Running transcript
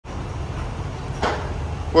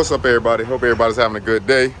What's up, everybody? Hope everybody's having a good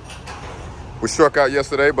day. We struck out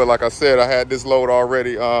yesterday, but like I said, I had this load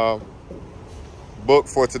already booked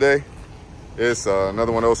for today. It's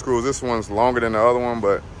another one of those screws. This one's longer than the other one,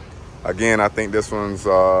 but again, I think this one's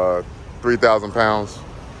 3,000 pounds.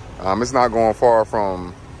 It's not going far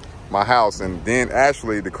from my house. And then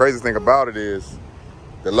actually, the crazy thing about it is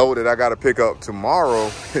the load that I got to pick up tomorrow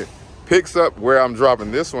picks up where I'm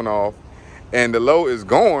dropping this one off. And the load is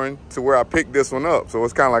going to where I picked this one up. So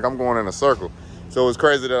it's kind of like I'm going in a circle. So it's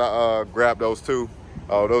crazy that I grabbed those two.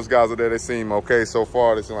 Those guys are there, they seem okay so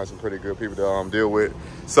far. They seem like some pretty good people to deal with.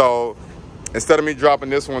 So instead of me dropping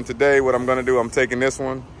this one today, what I'm gonna do, I'm taking this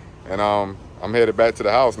one and I'm headed back to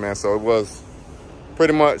the house, man. So it was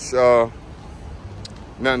pretty much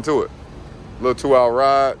nothing to it. A little 2-hour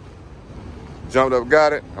ride, jumped up,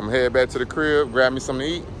 got it. I'm headed back to the crib, grab me something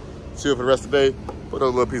to eat, chill for the rest of the day. Put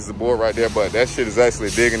those little pieces of board right there, but that shit is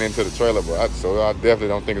actually digging into the trailer, bro. So I definitely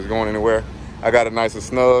don't think it's going anywhere. I got it nice and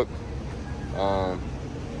snug.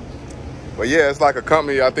 But yeah, it's like a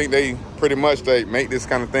company. I think they pretty much, they make this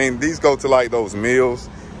kind of thing. These go to like those mills.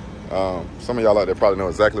 Some of y'all out there probably know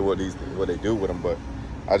exactly what they do with them, but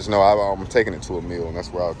I just know I'm taking it to a mill, and that's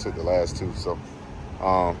where I took the last two. So,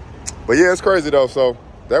 but yeah, it's crazy though. So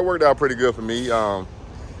that worked out pretty good for me.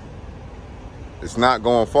 It's not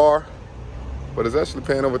going far, but it's actually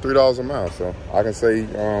paying over $3 a mile. So I can say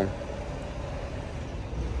that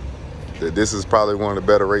this is probably one of the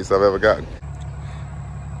better rates I've ever gotten.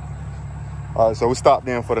 All right, so we stopped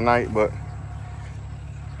in for the night, but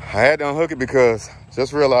I had to unhook it because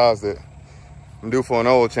just realized that I'm due for an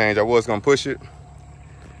oil change. I was gonna push it.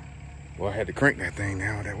 Well, I had to crank that thing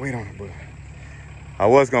down with that weight on it, but I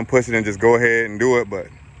was gonna push it and just go ahead and do it. But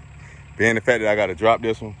being the fact that I gotta drop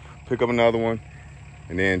this one, pick up another one,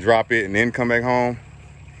 and then drop it and then come back home,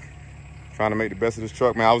 trying to make the best of this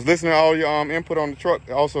truck, man. I was listening to all your input on the truck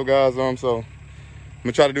also, guys. So I'm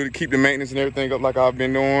gonna try to keep the maintenance and everything up like I've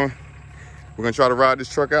been doing. We're gonna try to ride this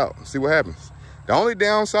truck out and see what happens. The only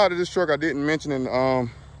downside of this truck I didn't mention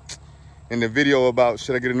in the video about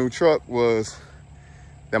should I get a new truck was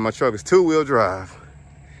that my truck is 2-wheel drive.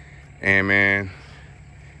 And man,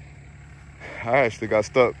 I actually got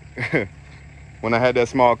stuck when I had that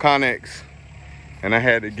small Connex and I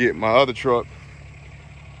had to get my other truck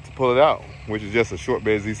to pull it out, which is just a short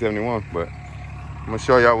bed Z71. But I'm gonna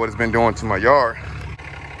show y'all what it's been doing to my yard.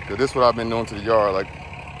 So this is what I've been doing to the yard like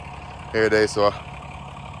every day. So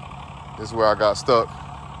this is where I got stuck.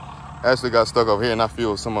 I actually got stuck over here and I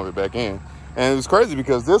filled some of it back in. And it was crazy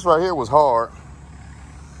because this right here was hard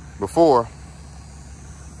before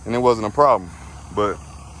and it wasn't a problem. But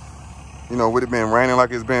you know, with it been raining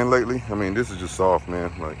like it's been lately, I mean, this is just soft,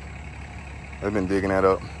 man. Like, I've been digging that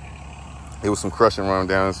up. It was some crushing running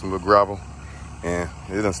down, some little gravel, and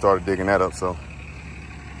it done started digging that up. So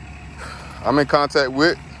I'm in contact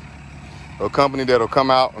with a company that'll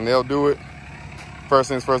come out and they'll do it. First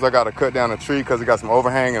things first, I got to cut down a tree because it got some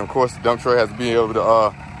overhang, and of course the dump truck has to be able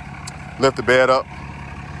to lift the bed up.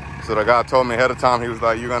 So the guy told me ahead of time, he was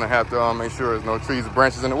like, you're gonna have to make sure there's no trees or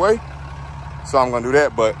branches in the way. So I'm gonna do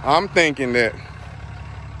that, but I'm thinking that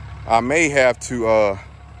I may have to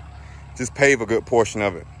just pave a good portion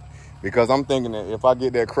of it, because I'm thinking that if I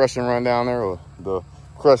get that crushing run down there, or the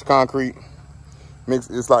crushed concrete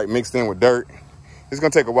it's like mixed in with dirt, it's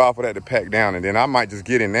gonna take a while for that to pack down, and then I might just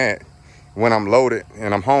get in that when I'm loaded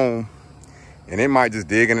and I'm home, and it might just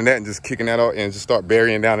dig into that and just kicking that out and just start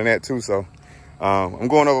burying down in that too. So I'm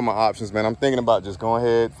going over my options, man. I'm thinking about just going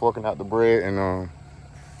ahead, forking out the bread and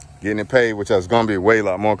getting it paid, which is gonna be a way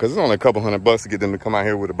lot more, because it's only a couple $100 to get them to come out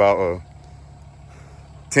here with about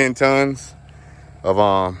 10 tons of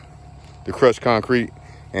the crushed concrete,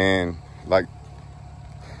 and like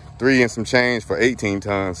 3 and some change for 18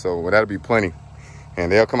 tons. So that'll be plenty. And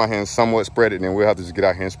they'll come out here and somewhat spread it, and then we'll have to just get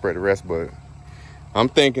out here and spread the rest. But I'm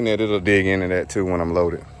thinking that it'll dig into that too when I'm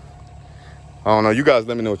loaded. I don't know. You guys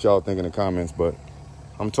let me know what y'all think in the comments, but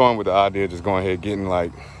I'm toying with the idea of just going ahead getting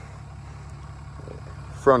like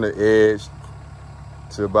from the edge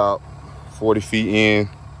to about 40 feet in,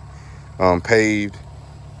 paved.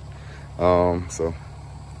 So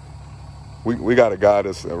we got a guy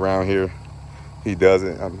that's around here. He does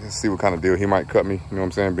it. Let's see what kind of deal he might cut me. You know what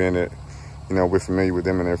I'm saying? Being that, you know, we're familiar with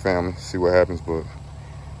them and their family. See what happens. But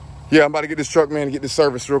yeah, I'm about to get this truck, man, and get this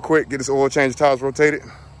service real quick. Get this oil change, tires rotated.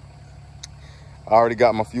 I already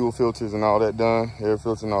got my fuel filters and all that done, air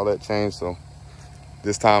filter and all that changed. So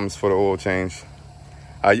this time is for the oil change.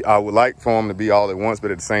 I would like for them to be all at once,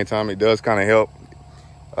 but at the same time, it does kind of help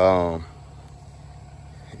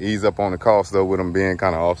ease up on the cost, though, with them being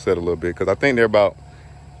kind of offset a little bit, because I think they're about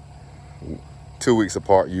 2 weeks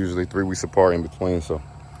apart, usually 3 weeks apart in between. So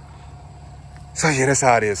So yeah, that's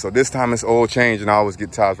how it is. So this time it's oil change, and I always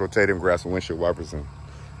get tires rotated and grab some windshield wipers, and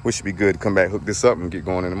we should be good to come back, hook this up, and get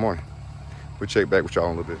going in the morning. We'll check back with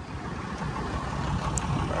y'all in a little bit.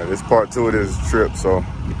 All right, this part 2 of this trip. So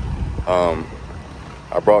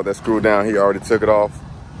I brought that screw down. He already took it off.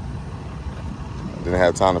 I didn't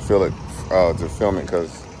have time to film it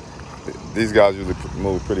because these guys usually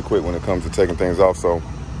move pretty quick when it comes to taking things off. So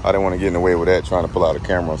I didn't want to get in the way with that, trying to pull out a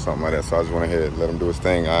camera or something like that. So I just went ahead and let him do his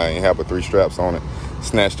thing. I ain't have but 3 straps on it.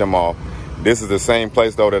 Snatched them off. This is the same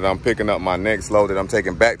place though that I'm picking up my next load that I'm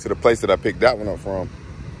taking back to the place that I picked that one up from.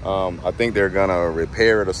 I think they're gonna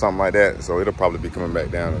repair it or something like that. So it'll probably be coming back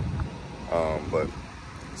down.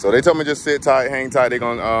 So they told me just sit tight, hang tight. They're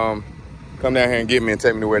gonna come down here and get me and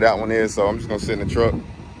take me to where that one is. So I'm just gonna sit in the truck,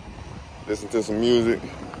 listen to some music,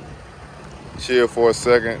 chill for a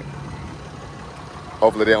second.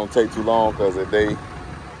 Hopefully they don't take too long, because if they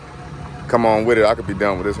come on with it, I could be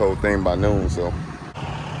done with this whole thing by noon. So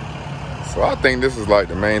I think this is like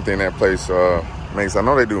the main thing that place makes. I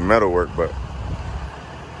know they do metal work, but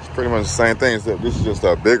it's pretty much the same thing, except this is just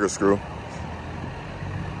a bigger screw.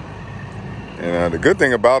 And the good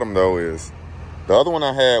thing about them though is the other one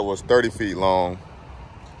I had was 30 feet long.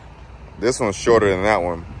 This one's shorter than that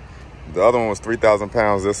one. The other one was 3,000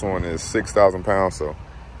 pounds. This one is 6,000 pounds. So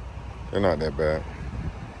they're not that bad.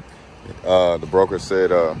 The broker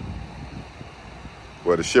said, well,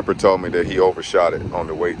 the shipper told me that he overshot it on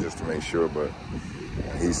the weight just to make sure, but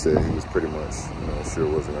he said he was pretty much, sure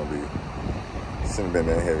it wasn't gonna be, shouldn't have been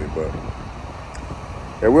that heavy. But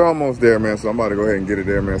yeah, we're almost there, man. So I'm about to go ahead and get it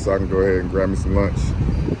there, man, so I can go ahead and grab me some lunch.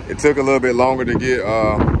 It took a little bit longer to get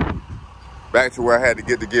back to where I had to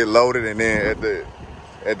get loaded, and then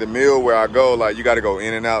at the mill where I go, like, you got to go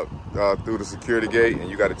in and out through the security gate, and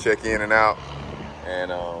you got to check in and out,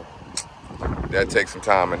 and that takes some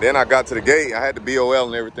time. And then I got to the gate, I had the BOL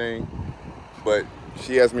and everything, but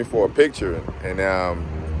she asked me for a picture, and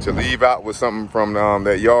to leave out with something from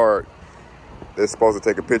that yard, they're supposed to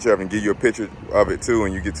take a picture of it and give you a picture of it too,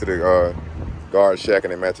 and you get to the guard shack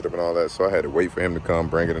and they match it up and all that. So I had to wait for him to come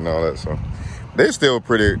bring it and all that. So they were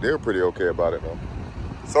pretty okay about it though.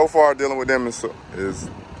 So far dealing with them is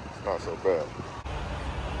not so bad.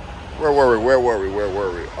 Where were we?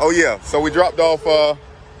 Oh yeah, so we dropped off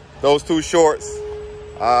those 2 shorts.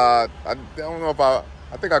 I don't know if I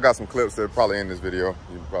think I got some clips that are probably in this video.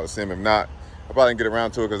 You can probably see them. If not, I probably didn't get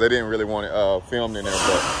around to it because they didn't really want it filmed in there.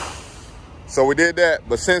 But so we did that.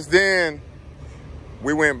 But since then,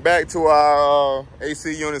 we went back to our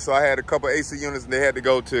AC units. So I had a couple AC units, and they had to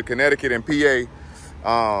go to Connecticut and PA.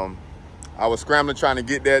 I was scrambling trying to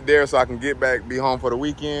get that there so I can get back, be home for the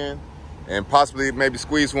weekend, and possibly maybe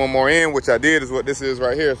squeeze one more in, which I did, is what this is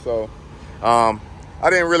right here. So I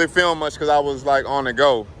didn't really film much because I was like on the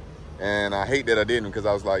go, and I hate that I didn't, because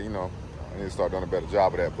I was like, I need to start doing a better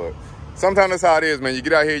job of that. But sometimes that's how it is, man. You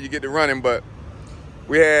get out here, you get to running. But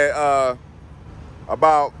we had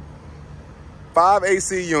about 5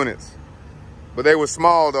 AC units, but they were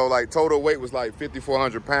small though. Like total weight was like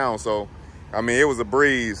 5,400 pounds. So I mean, it was a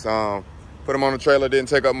breeze. Put them on the trailer, didn't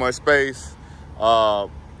take up much space. 4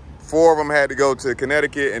 of them had to go to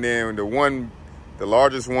Connecticut, and then the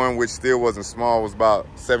largest one, which still wasn't small, was about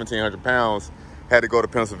 1,700 pounds, had to go to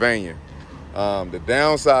Pennsylvania. The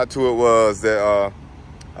downside to it was that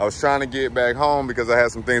I was trying to get back home because I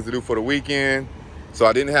had some things to do for the weekend. So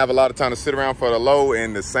I didn't have a lot of time to sit around for the load,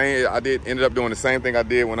 and ended up doing the same thing I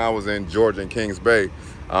did when I was in Georgia and Kings Bay.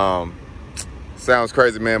 Sounds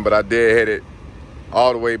crazy, man, but I deadheaded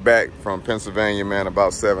all the way back from Pennsylvania, man,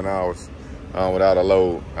 about 7 hours without a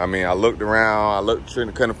load. I mean, I looked around,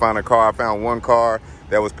 couldn't find a car. I found one car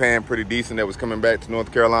that was paying pretty decent that was coming back to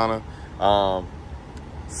North Carolina. As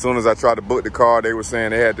soon as I tried to book the car, they were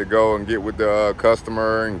saying they had to go and get with the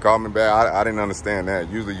customer and call me back. I didn't understand that.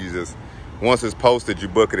 Usually you just, once it's posted, you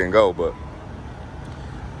book it and go. But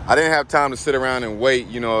I didn't have time to sit around and wait,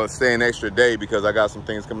 stay an extra day, because I got some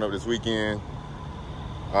things coming up this weekend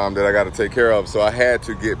that I got to take care of. So I had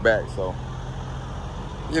to get back. So,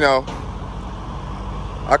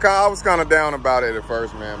 I was kind of down about it at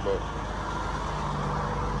first, man, but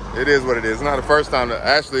it is what it is. It's not the first time.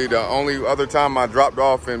 Actually, the only other time I dropped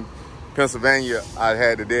off in Pennsylvania, I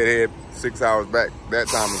had the deadhead 6 hours back that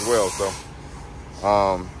time as well. So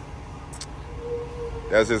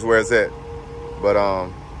that's just where it's at. But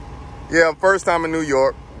yeah, first time in New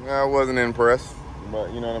York, I wasn't impressed,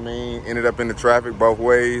 but you know what I mean? Ended up in the traffic both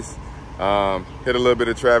ways. Hit a little bit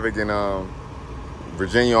of traffic in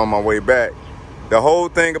Virginia on my way back. The whole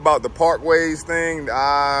thing about the parkways thing,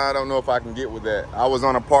 I don't know if I can get with that. I was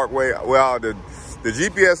on a parkway. Well, the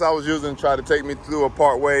GPS I was using tried to take me through a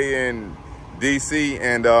parkway in DC,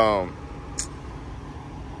 and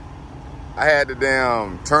I had to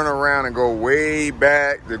damn turn around and go way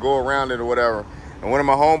back to go around it or whatever. And one of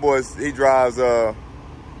my homeboys, he drives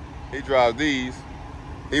these.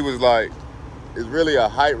 He was like, it's really a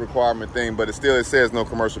height requirement thing, but it says no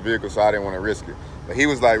commercial vehicle, so I didn't want to risk it. But he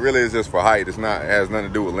was like, really, it's just for height. It has nothing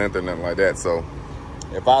to do with length or nothing like that. So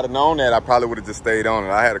if I'd have known that, I probably would have just stayed on it.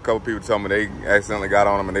 I had a couple people tell me they accidentally got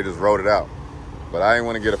on them and they just rode it out. But I didn't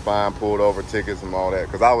want to get a fine, pulled over, tickets and all that.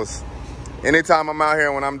 Because anytime I'm out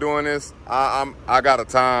here when I'm doing this, I got a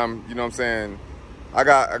time, you know what I'm saying? I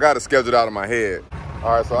got it scheduled out in my head.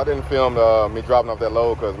 All right, so I didn't film me dropping off that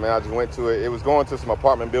load because, man, I just went to it. It was going to some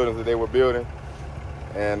apartment buildings that they were building.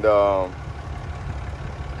 And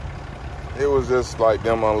it was just like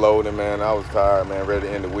them unloading, man. I was tired, man, ready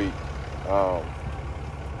to end the week.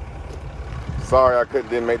 Sorry I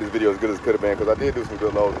didn't make this video as good as it could have been because I did do some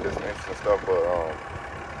good loads and did some interesting stuff. But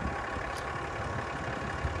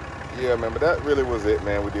yeah, man, but that really was it,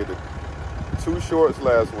 man. We did the 2 shorts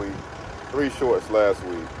last week, 3 shorts last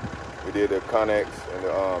week. We did the Connex and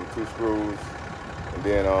the 2 screws, and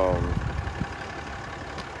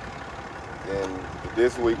then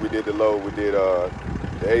this week we did the load. We did the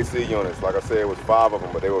AC units. Like I said, it was 5 of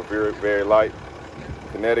them, but they were very, very light.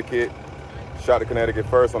 Connecticut, shot to Connecticut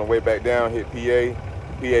first. On the way back down, hit PA.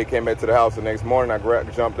 PA came back to the house the next morning. I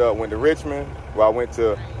jumped up, went to Richmond. Well, I went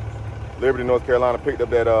to Liberty, North Carolina, picked up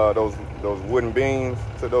that those wooden beams.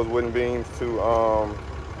 Took those wooden beams to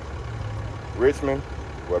Richmond.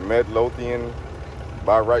 Were Midlothian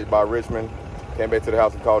by Richmond. Came back to the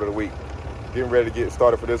house and called it a week. Getting ready to get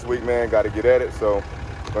started for this week, man. Got to get at it. So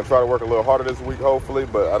I'm gonna try to work a little harder this week, hopefully.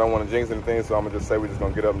 But I don't want to jinx anything, so I'm gonna just say we're just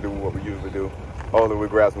gonna get up and do what we usually do. Hopefully we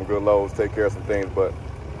grab some good loads, take care of some things. But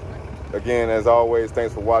again, as always,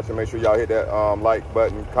 thanks for watching. Make sure y'all hit that like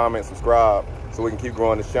button, comment, subscribe, so we can keep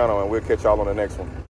growing this channel. And we'll catch y'all on the next one.